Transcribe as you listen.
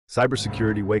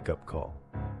Cybersecurity wake-up call.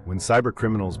 When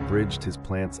cybercriminals bridged his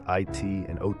plant's IT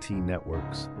and OT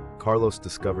networks, Carlos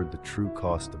discovered the true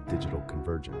cost of digital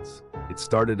convergence. It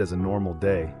started as a normal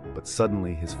day, but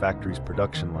suddenly his factory's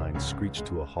production line screeched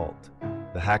to a halt.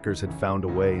 The hackers had found a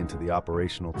way into the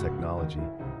operational technology,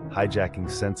 hijacking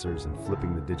sensors and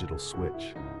flipping the digital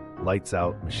switch. Lights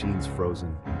out, machines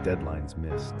frozen, and deadlines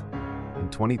missed. In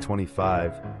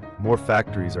 2025, more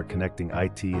factories are connecting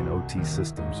IT and OT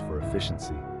systems for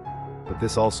efficiency, but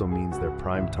this also means they're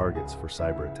prime targets for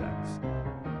cyber attacks.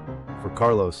 For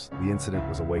Carlos, the incident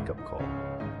was a wake-up call.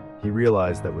 He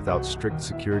realized that without strict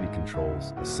security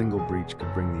controls, a single breach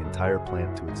could bring the entire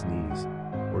plant to its knees,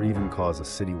 or even cause a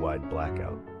citywide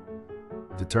blackout.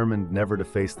 Determined never to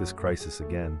face this crisis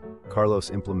again,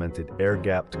 Carlos implemented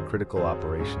air-gapped critical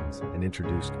operations and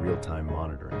introduced real-time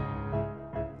monitoring.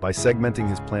 By segmenting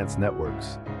his plant's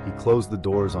networks, he closed the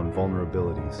doors on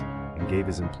vulnerabilities and gave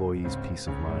his employees peace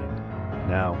of mind.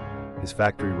 Now, his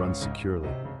factory runs securely,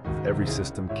 with every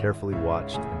system carefully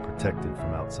watched and protected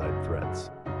from outside threats.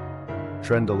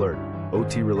 Trend alert: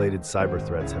 OT-related cyber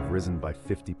threats have risen by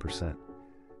 50%.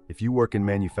 If you work in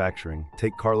manufacturing,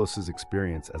 take Carlos's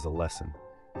experience as a lesson.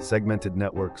 Segmented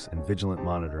networks and vigilant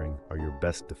monitoring are your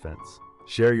best defense.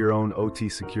 Share your own OT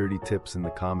security tips in the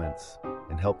comments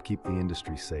and help keep the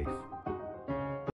industry safe.